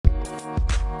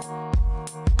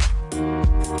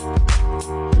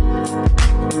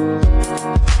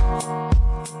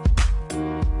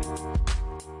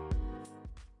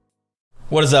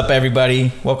What is up,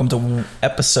 everybody? Welcome to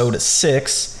episode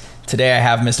 6. Today I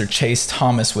have Mr. Chase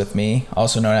Thomas with me,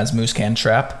 also known as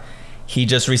Moosecantrap. He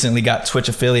just recently got Twitch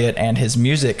affiliate and his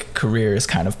music career is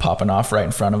kind of popping off right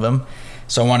in front of him.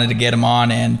 So I wanted to get him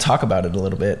on and talk about it a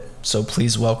little bit. So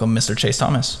please welcome Mr. Chase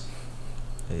Thomas.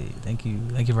 Hey, thank you.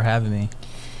 Thank you for having me.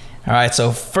 All right,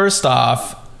 so first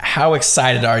off, how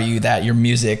excited are you that your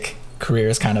music career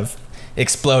is kind of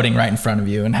exploding right in front of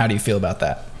you, and how do you feel about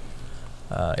that?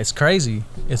 It's crazy.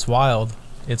 It's wild.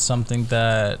 It's something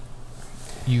that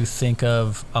you think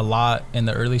of a lot in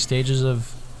the early stages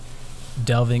of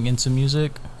delving into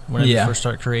music when you first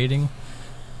start creating,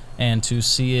 and to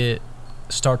see it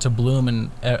start to bloom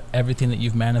and everything that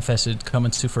you've manifested come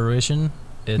into fruition.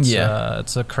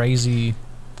 It's a crazy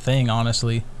thing,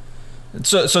 honestly.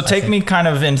 So take me kind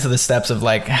of into the steps of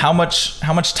like how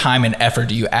much time and effort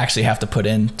do you actually have to put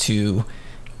in to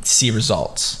see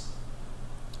results?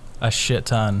 A shit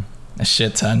ton,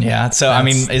 yeah. So I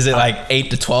mean, is it like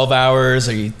 8 to 12 hours?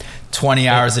 Are you 20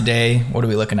 hours a day? What are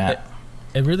we looking at?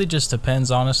 It really just depends,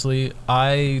 honestly.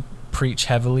 I preach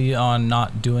heavily on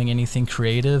not doing anything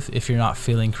creative if you're not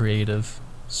feeling creative.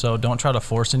 So don't try to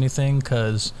force anything,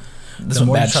 because the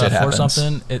more you try to force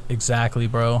something, exactly,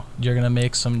 bro, you're gonna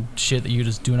make some shit that you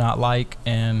just do not like,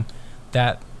 and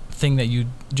that thing that you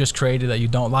just created that you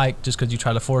don't like just because you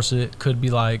try to force it could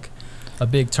be like a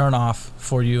big turnoff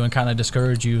for you and kind of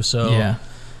discourage you. So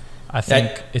I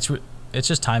think it's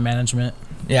just time management.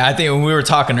 Yeah, I think when we were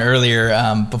talking earlier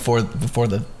before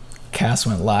the cast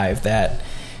went live, that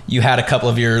you had a couple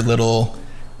of your little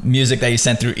music that you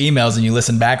sent through emails and you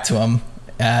listened back to them.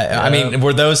 I mean,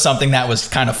 were those something that was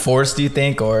kind of forced, do you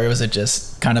think, or was it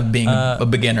just kind of being a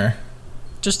beginner?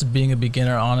 Just being a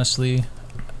beginner, honestly,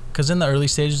 because in the early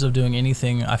stages of doing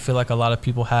anything, I feel like a lot of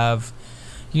people have,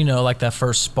 you know, like that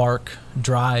first spark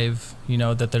drive, you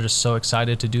know, that they're just so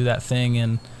excited to do that thing,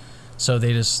 and so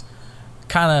they just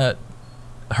kind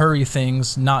of hurry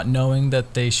things, not knowing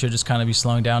that they should just kind of be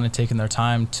slowing down and taking their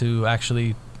time to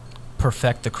actually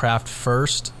perfect the craft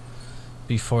first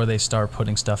before they start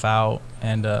putting stuff out.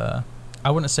 And I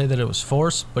wouldn't say that it was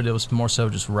forced, but it was more so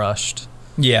just rushed.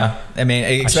 Yeah, I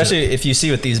mean, especially if you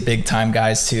see with these big time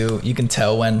guys too, you can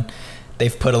tell when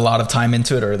they've put a lot of time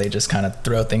into it, or they just kind of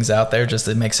throw things out there just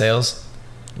to make sales.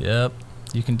 Yep,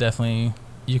 you can definitely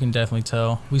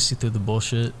tell. We see through the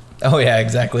bullshit. Oh yeah,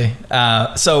 exactly.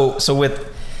 So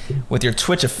with your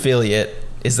Twitch affiliate,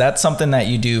 is that something that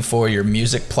you do for your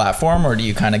music platform, or do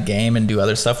you kind of game and do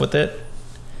other stuff with it?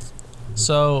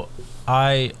 So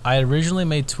I originally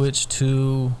made Twitch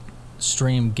to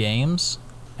stream games,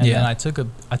 and then I took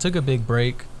a big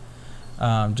break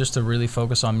just to really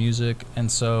focus on music.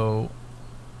 And so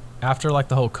after like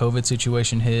the whole COVID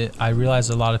situation hit, I realized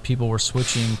a lot of people were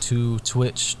switching to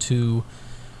Twitch to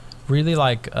really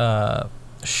like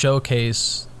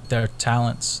showcase their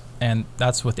talents. And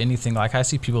that's with anything. Like I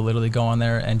see people literally go on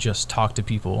there and just talk to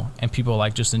people, and people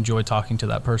like just enjoy talking to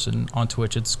that person on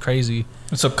Twitch. It's crazy.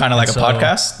 So kind of like a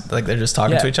podcast, like they're just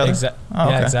talking to each other.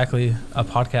 Exactly, a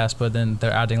podcast. But then they're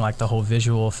adding like the whole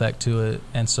visual effect to it.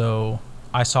 And so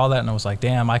I saw that and I was like,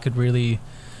 damn, I could really,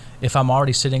 if I'm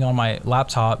already sitting on my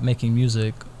laptop making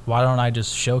music, why don't I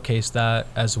just showcase that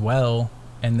as well?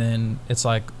 And then it's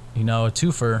like, you know, a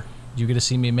twofer. You get to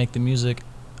see me make the music.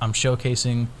 I'm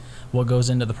showcasing what goes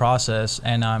into the process,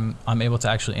 and I'm able to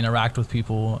actually interact with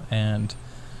people, and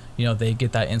you know, they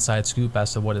get that inside scoop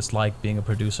as to what it's like being a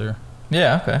producer.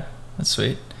 Yeah, okay, that's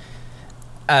sweet.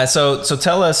 So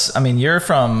tell us, I mean, you're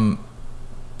from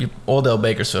Oildale,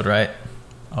 Bakersfield, right?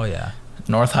 Oh yeah,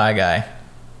 North High guy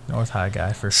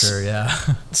for sure. Yeah.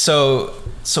 So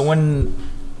when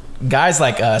guys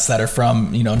like us that are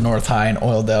from, you know, North High and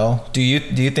Oildale, do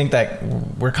you think that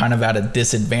we're kind of at a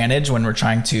disadvantage when we're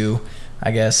trying to, I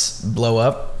guess, blow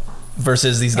up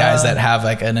versus these guys that have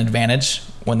like an advantage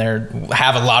when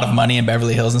have a lot of money in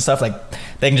Beverly Hills and stuff? Like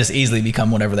they can just easily become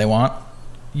whatever they want.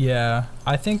 Yeah,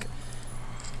 I think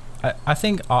I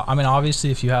mean,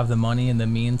 obviously if you have the money and the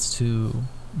means to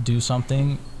do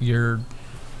something,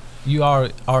 you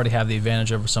already have the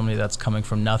advantage over somebody that's coming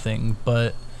from nothing.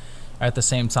 But at the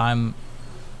same time,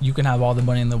 you can have all the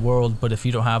money in the world, but if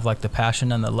you don't have like the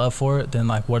passion and the love for it, then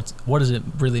like what does it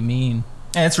really mean?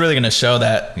 And it's really going to show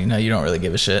that, you know, you don't really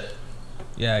give a shit.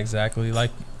 Yeah, exactly.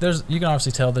 Like you can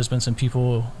obviously tell there's been some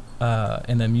people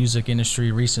in the music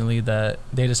industry recently that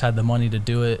they just had the money to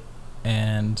do it.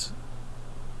 And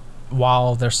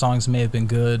while their songs may have been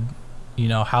good, you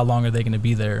know, how long are they going to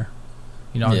be there?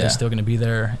 You know, are they still going to be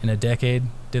there in a decade?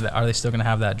 Are they still going to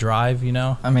have that drive, you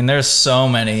know? I mean, there's so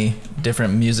many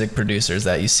different music producers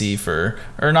that you see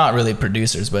or not really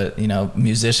producers, but, you know,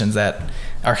 musicians that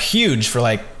are huge for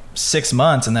like 6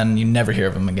 months and then you never hear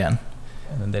of them again.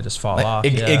 And then they just fall Like off.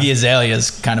 Iggy Azalea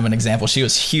is kind of an example. She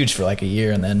was huge for like a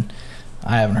year and then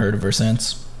I haven't heard of her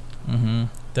since. Mm-hmm.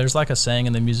 There's like a saying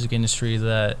in the music industry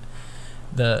that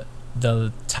the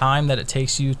time that it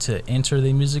takes you to enter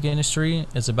the music industry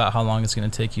is about how long it's going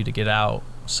to take you to get out.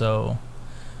 So,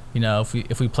 you know,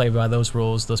 if we play by those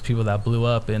rules, those people that blew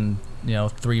up in,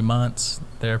 3 months,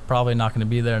 they're probably not going to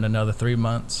be there in another 3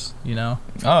 months,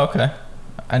 Oh, okay.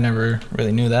 I never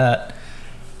really knew that.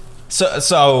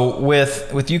 So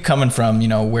with you coming from,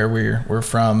 where we're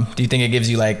from, do you think it gives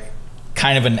you like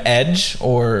kind of an edge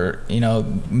or,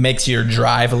 makes your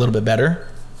drive a little bit better?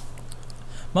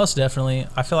 Most definitely.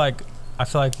 I feel like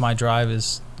my drive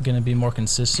is going to be more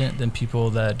consistent than people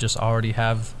that just already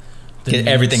have get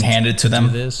everything handed to them.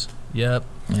 Do this. Yep.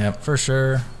 For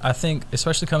sure. I think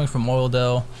especially coming from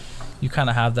Oildale, you kind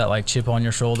of have that like chip on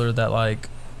your shoulder that like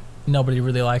nobody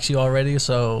really likes you already,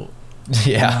 so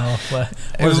yeah.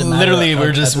 Literally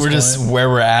we're just where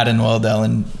we're at in Oildale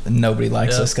and nobody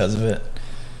likes us because of it.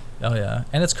 Oh yeah.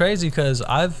 And it's crazy because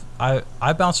I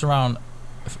bounced around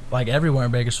like everywhere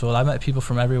in Bakersfield. I met people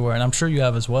from everywhere, and I'm sure you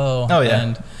have as well. Oh yeah.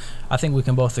 And I think we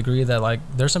can both agree that like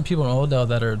there's some people in Oildale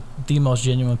that are the most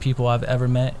genuine people I've ever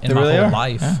met in my whole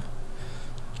life. Yeah.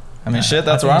 I mean, shit,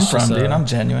 that's where I'm from, dude. I'm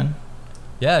genuine.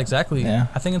 Yeah, exactly. Yeah.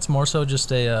 I think it's more so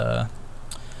just a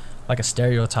like a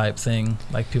stereotype thing.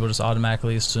 Like people just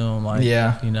automatically assume like,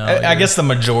 I guess the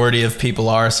majority of people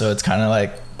are, so it's kind of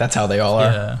like that's how they all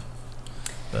are. Yeah.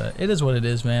 But it is what it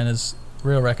is, man. It's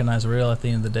real recognize real at the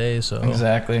end of the day. So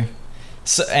exactly.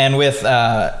 So and with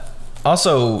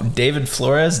also David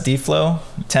Flores, D-Flow,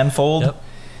 Tenfold. Yep.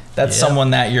 That's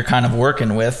someone that you're kind of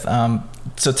working with.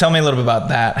 So tell me a little bit about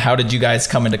that. How did you guys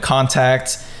come into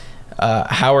contact?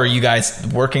 How are you guys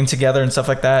working together and stuff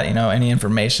like that? Any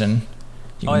information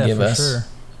you can give us? Sure.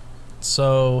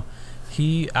 So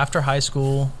after high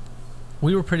school,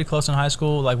 we were pretty close in high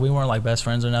school. Like we weren't like best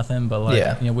friends or nothing, but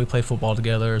like, we played football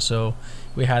together. So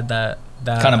we had that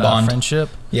kind of bond friendship.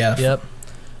 Yeah. Yep.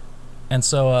 And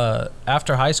so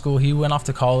after high school, he went off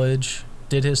to college,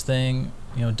 did his thing,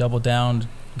 doubled down,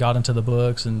 got into the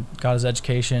books and got his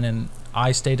education. And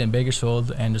I stayed in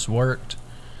Bakersfield and just worked,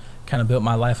 kind of built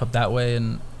my life up that way.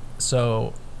 And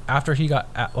so after he got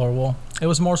it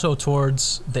was more so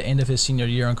towards the end of his senior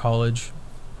year in college.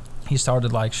 He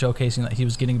started like showcasing that he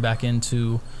was getting back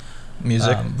into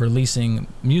music, releasing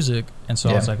music. And so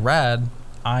I was like, rad,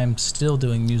 I'm still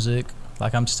doing music.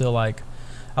 Like I'm still like,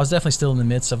 I was definitely still in the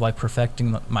midst of like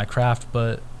perfecting my craft,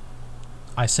 but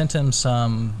I sent him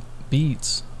some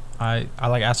beats. I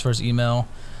like asked for his email.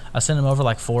 I sent him over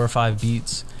like 4 or 5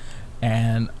 beats,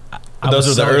 and those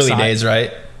were the early days,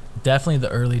 right? Definitely the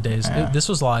early days. Yeah. This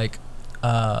was like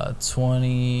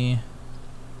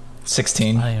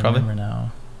 2016, I don't remember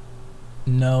now.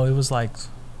 No, it was like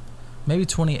maybe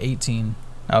 2018.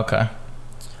 Okay.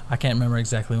 I can't remember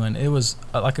exactly when. It was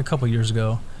like a couple years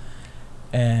ago.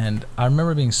 And I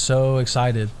remember being so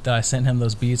excited that I sent him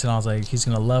those beats, and I was like, he's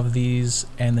going to love these.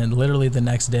 And then literally the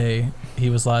next day, he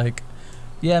was like,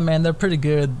 yeah, man, they're pretty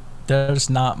good. They're just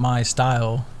not my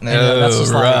style. That's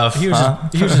just rough. Like,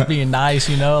 he was just being nice,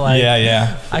 Like,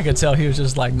 yeah. I could tell he was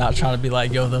just like not trying to be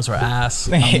like, yo, those were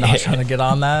ass. I'm not trying to get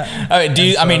on that. All right, do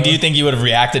you think you would have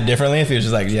reacted differently if he was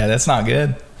just like, yeah, that's not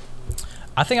good?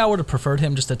 I think I would have preferred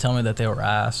him just to tell me that they were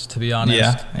ass, to be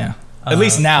honest. Yeah. At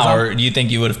least now, or do you think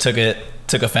you would have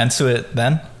took offense to it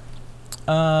then?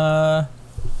 I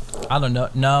don't know.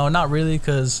 No, not really,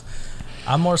 because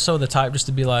I'm more so the type just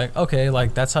to be like, okay,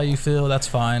 like that's how you feel, that's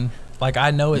fine. Like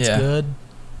I know it's good,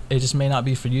 it just may not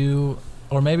be for you,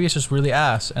 or maybe it's just really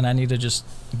ass, and I need to just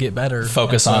get better.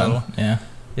 Focus on.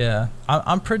 Yeah.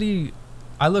 I'm pretty.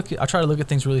 I try to look at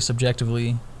things really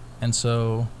subjectively, and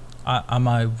so I'm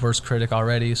my worst critic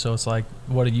already. So it's like,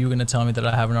 what are you gonna tell me that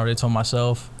I haven't already told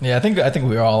myself? Yeah, I think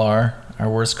we all are our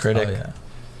worst critic. Oh, yeah.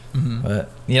 Mm-hmm. But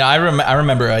I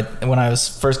remember when I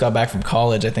first got back from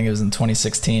college. I think it was in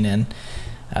 2016, and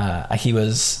I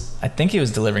think he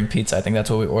was delivering pizza. I think that's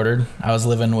what we ordered. I was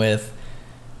living with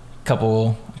a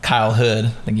couple, Kyle Hood. I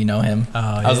think you know him.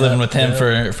 I was living with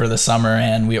him for the summer,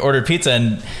 and we ordered pizza.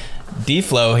 And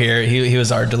D-Flow here, he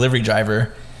was our delivery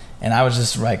driver, and I was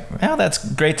just like, "Oh,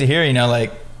 that's great to hear."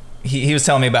 Like he was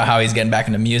telling me about how he's getting back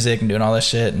into music and doing all this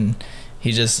shit, and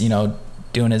he just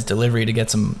doing his delivery to get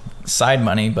some side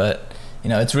money. But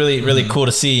it's really cool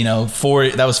to see.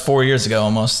 That was 4 years ago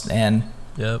almost, and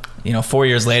 4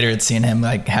 years later, it's seeing him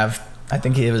like have, I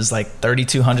think he was like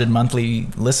 3,200 monthly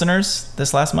listeners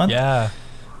this last month. Yeah,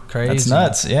 crazy. That's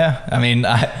nuts. Yeah, I mean,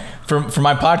 for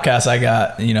my podcast, I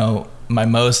got my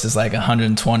most is like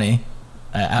 120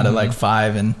 out of like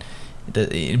 5, and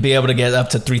be able to get up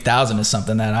to 3,000 is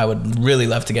something that I would really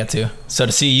love to get to. So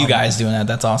to see you guys doing that,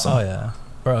 that's awesome. Oh yeah,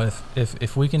 bro.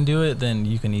 If we can do it, then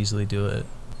you can easily do it.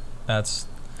 That's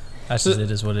just,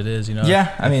 it is what it is, you know.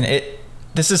 Yeah, I mean,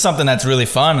 this is something that's really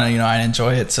fun. You know, I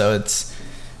enjoy it. So it's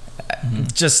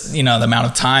just, you know, the amount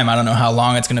of time. I don't know how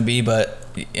long it's going to be, but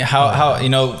how you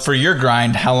know, for your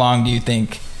grind, how long do you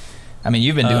think? I mean,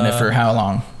 you've been doing it for how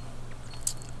long?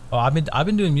 Oh, I've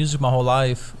been doing music my whole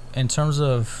life. In terms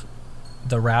of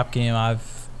the rap game, I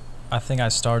think I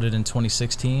started in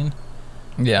 2016.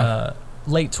 Yeah.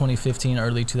 Late 2015,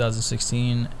 early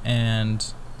 2016,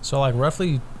 and so like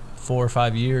roughly 4 or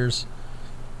 5 years.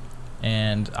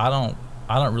 And I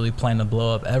don't really plan to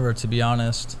blow up ever, to be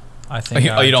honest. I think.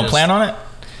 You don't plan on it?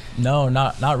 No,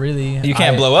 not really. You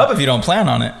can't blow up if you don't plan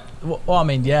on it. Well, I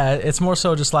mean, yeah, it's more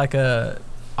so just like I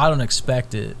don't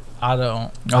expect it. I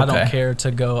don't care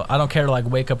to go. I don't care to like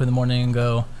wake up in the morning and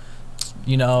go,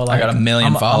 you know, like I got 1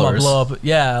 million followers. I'm gonna blow up.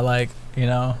 Yeah, like, you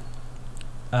know,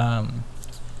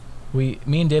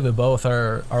 me and David both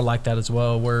are like that as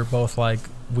well. We're both like,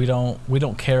 we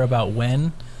don't care about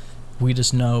when, we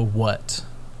just know what.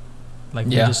 Like,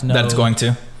 we just know that it's going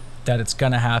to. That it's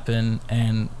gonna happen,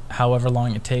 and however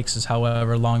long it takes is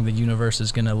however long the universe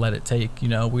is gonna let it take. You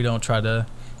know, we don't try to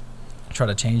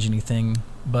change anything.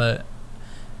 But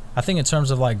I think in terms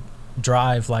of like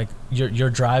drive, like your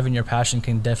drive and your passion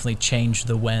can definitely change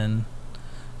the when.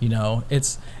 You know,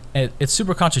 it's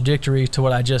super contradictory to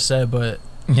what I just said, but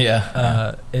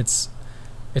it's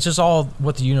just all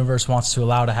what the universe wants to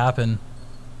allow to happen.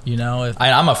 You know,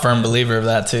 I'm a firm believer of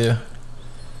that too.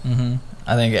 Mm-hmm.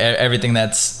 I think everything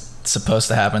that's supposed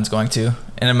to happen is going to,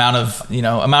 an amount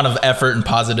of effort and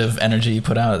positive energy you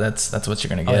put out, that's what you're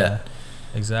gonna get. Oh, yeah.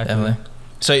 Exactly. Definitely.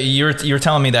 So you were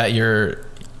telling me that you're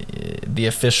the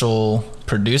official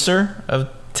producer of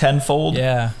Tenfold.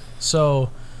 Yeah. So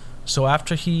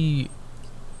after he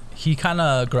kind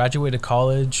of graduated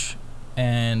college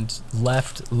and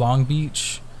left Long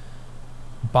Beach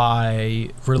by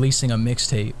releasing a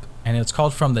mixtape, and it's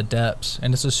called From the Depths,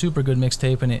 and it's a super good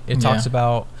mixtape, and it talks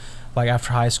about like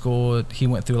after high school he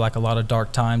went through like a lot of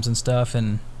dark times and stuff,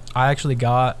 and I actually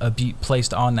got a beat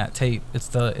placed on that tape. It's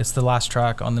the last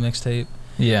track on the mixtape.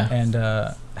 Yeah. And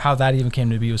how that even came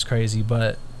to be was crazy,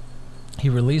 but he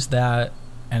released that,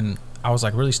 and I was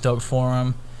like really stoked for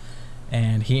him,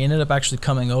 and he ended up actually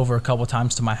coming over a couple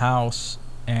times to my house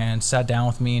and sat down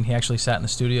with me, and he actually sat in the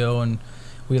studio, and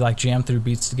we like jammed through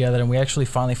beats together, and we actually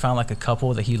finally found like a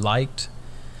couple that he liked.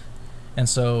 And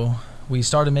so we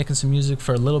started making some music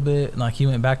for a little bit, and like he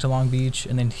went back to Long Beach,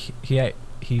 and then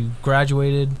he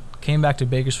graduated, came back to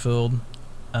Bakersfield,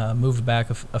 moved back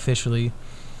officially,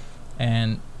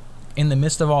 and in the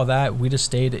midst of all that, we just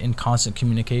stayed in constant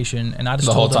communication, and I just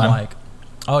told him like,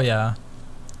 oh yeah,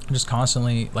 just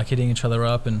constantly like hitting each other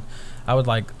up, and I would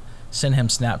like send him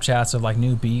Snapchats of like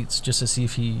new beats just to see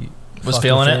if he was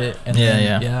feeling it. And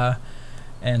yeah.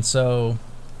 And so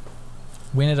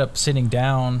we ended up sitting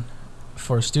down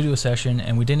for a studio session,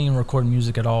 and we didn't even record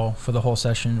music at all for the whole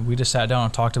session. We just sat down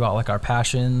and talked about like our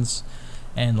passions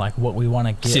and like what we want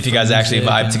to get. See if you guys actually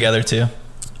vibe together too.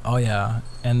 Oh yeah.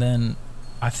 And then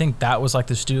I think that was like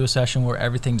the studio session where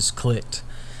everything just clicked.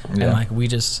 Yeah. And like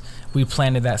we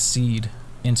planted that seed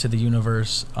into the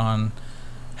universe on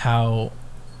how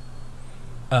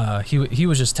he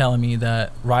was just telling me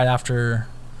that right after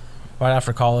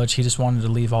college he just wanted to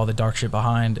leave all the dark shit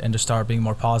behind and to start being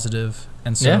more positive.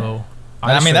 And so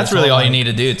I mean that's really all you need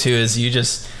to do too, is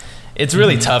it's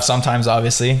really tough sometimes,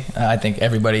 obviously. I think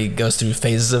everybody goes through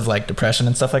phases of like depression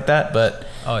and stuff like that, but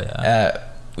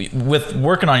with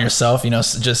working on yourself, you know,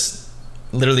 just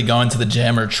literally going to the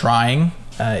gym or trying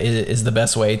is the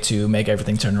best way to make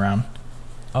everything turn around.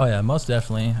 Oh yeah, most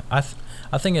definitely.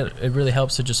 I think it really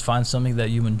helps to just find something that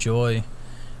you enjoy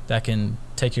that can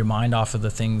take your mind off of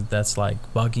the thing that's like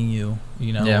bugging you,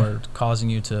 you know, or causing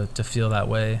you to feel that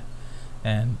way.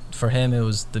 And for him, it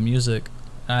was the music.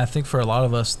 And I think for a lot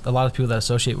of us, a lot of people that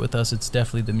associate with us, it's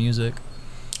definitely the music.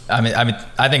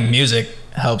 I think music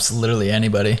helps literally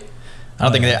anybody. I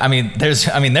don't think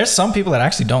that, there's some people that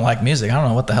actually don't like music. I don't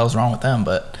know what the hell's wrong with them,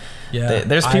 but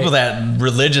there's people that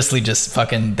religiously just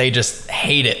they just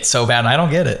hate it so bad, and I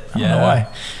don't get it. I don't know why.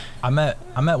 I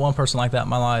met one person like that in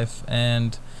my life,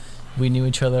 and we knew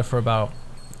each other for about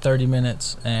 30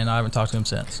 minutes, and I haven't talked to him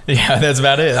since. Yeah, that's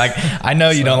about it. Like, I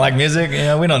know you don't like music. You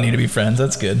know, we don't need to be friends.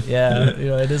 That's good. Yeah, you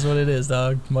know, it is what it is,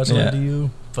 dog. Much love to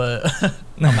you, but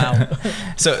I'm out.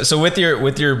 So with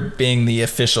your being the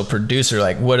official producer,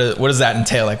 like what does that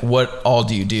entail? Like, what all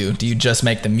do you do? Do you just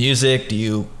make the music? Do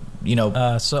you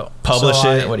publish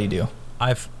it? What do you do?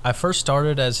 I first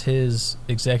started as his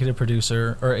executive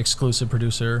producer, or exclusive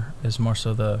producer is more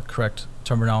so the correct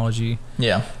terminology.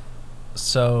 Yeah.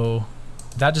 So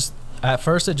that just, at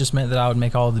first it just meant that I would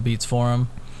make all of the beats for him,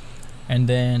 and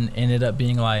then ended up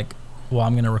being like, well,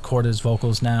 I'm going to record his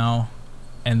vocals now.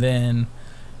 And then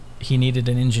he needed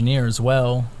an engineer as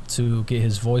well to get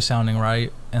his voice sounding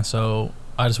right. And so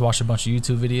I just watched a bunch of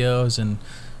YouTube videos and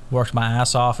worked my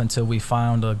ass off until we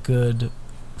found a good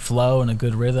flow and a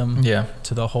good rhythm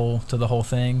to the whole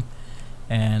thing.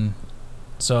 And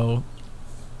so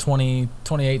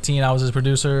 2018 I was his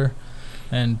producer,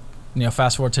 and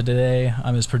fast forward to today,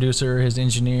 I'm his producer, his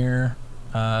engineer.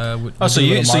 So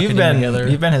you've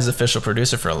been his official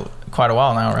producer for quite a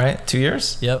while now, right? 2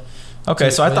 years? Yep.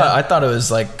 Okay, so I thought it was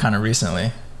like kind of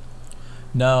recently.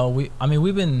 No, we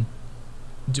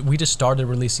just started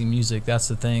releasing music. That's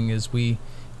the thing, is we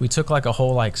took like a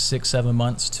whole like 6-7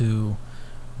 months to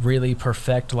really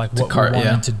perfect like what we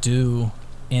wanted to do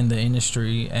in the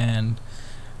industry, and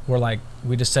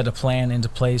we just set a plan into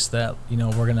place that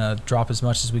we're gonna drop as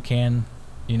much as we can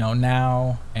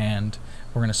now, and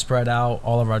we're gonna spread out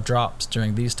all of our drops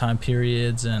during these time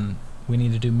periods, and we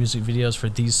need to do music videos for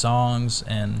these songs.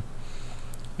 And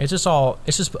it's just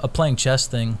a playing chess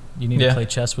thing. You need to play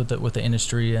chess with the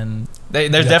industry, and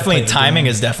there's definitely timing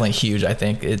is definitely huge. I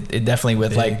think it definitely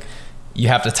with like, you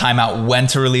have to time out when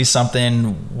to release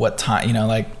something, what time,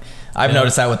 like I've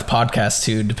noticed that with the podcast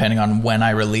too, depending on when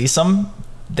I release them,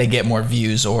 they get more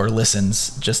views or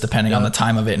listens just depending on the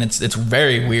time of it. And it's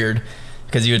very weird,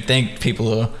 because you would think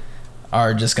people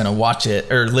are just going to watch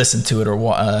it or listen to it or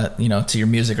to your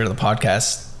music or the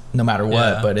podcast no matter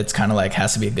what, but it's kind of like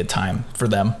has to be a good time for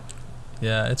them.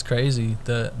 Yeah, it's crazy.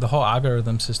 The whole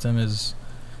algorithm system is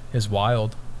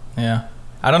wild. Yeah.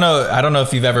 I don't know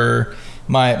if you've ever,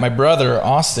 my brother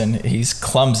Austin, he's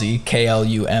Clumsy,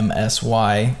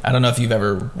 Klumsy. I don't know if you've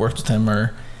ever worked with him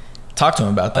or talked to him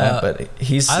about that, but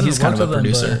he's kind of a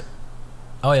producer.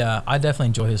 Oh yeah, I definitely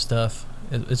enjoy his stuff.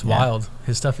 It's wild.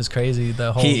 His stuff is crazy.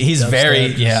 The whole he's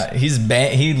very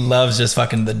he loves just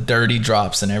fucking the dirty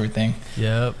drops and everything.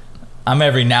 Yep. I'm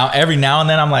every now and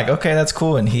then I'm like, okay, that's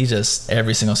cool, and he just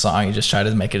every single song he just try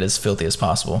to make it as filthy as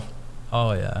possible.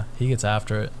 Oh yeah, he gets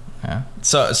after it. Yeah.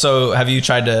 So have you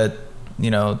tried to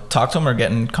talk to him or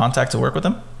get in contact to work with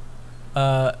him?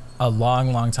 A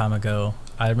long time ago,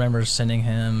 I remember sending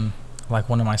him like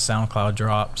one of my SoundCloud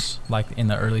drops, like in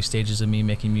the early stages of me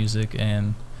making music,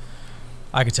 and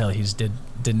I could tell he just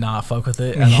did not fuck with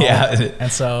it at all. And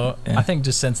so I think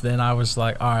just since then I was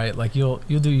like, all right, like you'll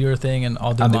do your thing and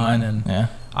I'll do mine. And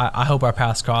I hope our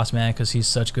paths cross, man, because he's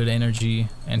such good energy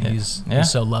and he's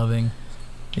so loving.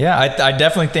 Yeah, I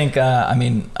definitely think,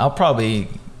 I'll probably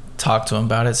talk to him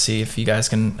about it, see if you guys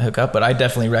can hook up, but I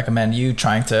definitely recommend you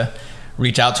trying to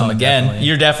reach out to him again. Definitely.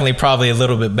 You're definitely probably a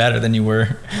little bit better than you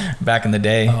were back in the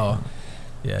day. Oh,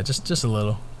 yeah, just a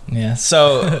little. Yeah,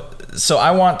 so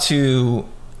I want to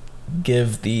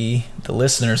give the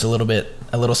listeners a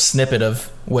little snippet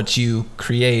of what you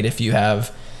create, if you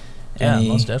have any.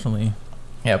 Yeah, most definitely.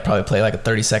 Yeah, probably play like a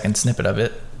 30-second snippet of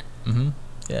it. Mm-hmm.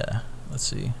 Yeah, let's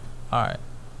see. All right.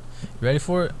 You ready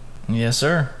for it? Yes,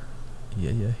 sir.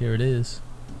 Yeah, here it is.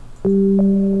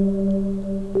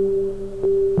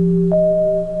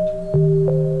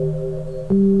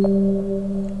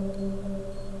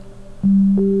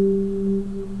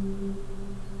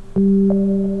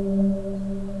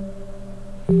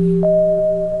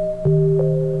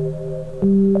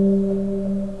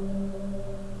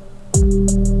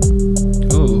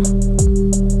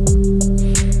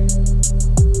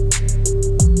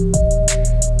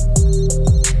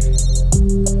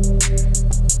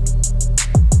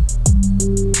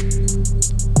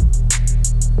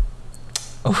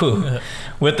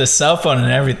 With the cell phone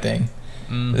and everything.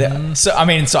 Mm-hmm. So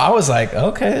I was like,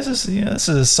 okay, this is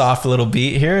a soft little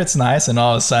beat here. It's nice, and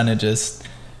all of a sudden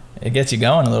it gets you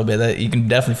going a little bit. That you can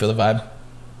definitely feel the vibe.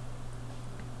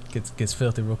 Gets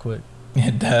filthy real quick.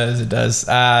 It does.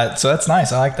 So that's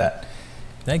nice. I like that.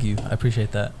 Thank you. I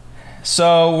appreciate that.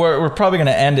 So we're probably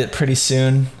gonna end it pretty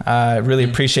soon. I really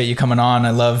appreciate you coming on.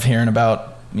 I love hearing about,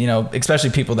 especially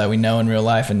people that we know in real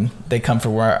life, and they come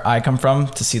from where I come from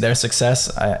to see their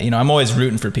success. I'm always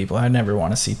rooting for people. I never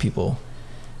want to see people,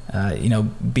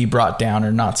 be brought down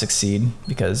or not succeed,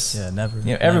 because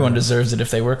everyone deserves it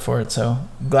if they work for it. So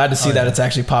glad to see that it's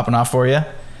actually popping off for you.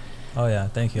 Oh yeah,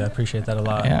 thank you. I appreciate that a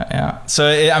lot. Yeah. So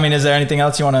is there anything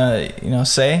else you want to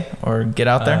say or get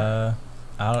out there?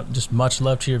 Just much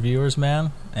love to your viewers,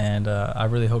 man, and I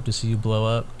really hope to see you blow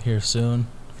up here soon,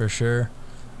 for sure.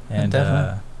 And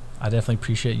I definitely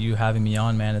appreciate you having me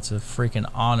on, man. It's a freaking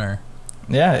honor.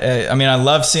 Yeah, I mean, I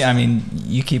love seeing. I mean,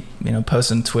 you keep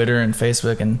posting Twitter and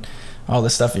Facebook and all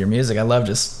this stuff of your music. I love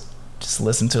just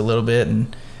listen to a little bit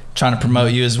and trying to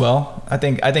promote you as well. I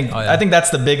think that's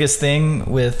the biggest thing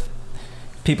with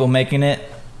people making it,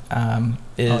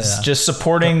 is just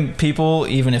supporting people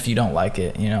even if you don't like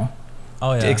it.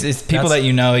 Oh yeah, it's people that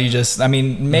you just. I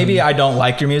mean, maybe I don't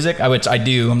like your music, which I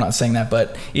do. I'm not saying that,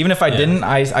 but even if I didn't,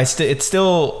 I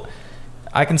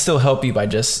can still help you by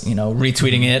just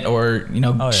retweeting it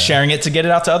or sharing it to get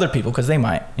it out to other people because they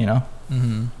might.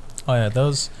 Mm-hmm. Oh yeah,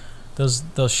 those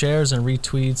shares and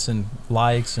retweets and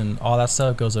likes and all that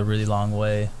stuff goes a really long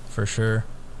way for sure.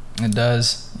 It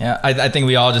does. Yeah, I think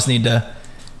we all just need to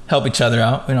help each other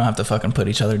out. We don't have to fucking put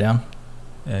each other down.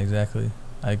 Yeah, exactly.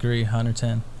 I agree,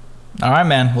 110. All right,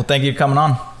 man. Well, thank you for coming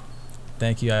on.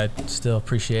 Thank you. I still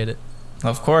appreciate it.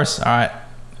 Of course. All right.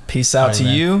 Peace out to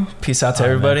you. Peace out to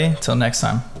everybody. Till next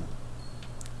time.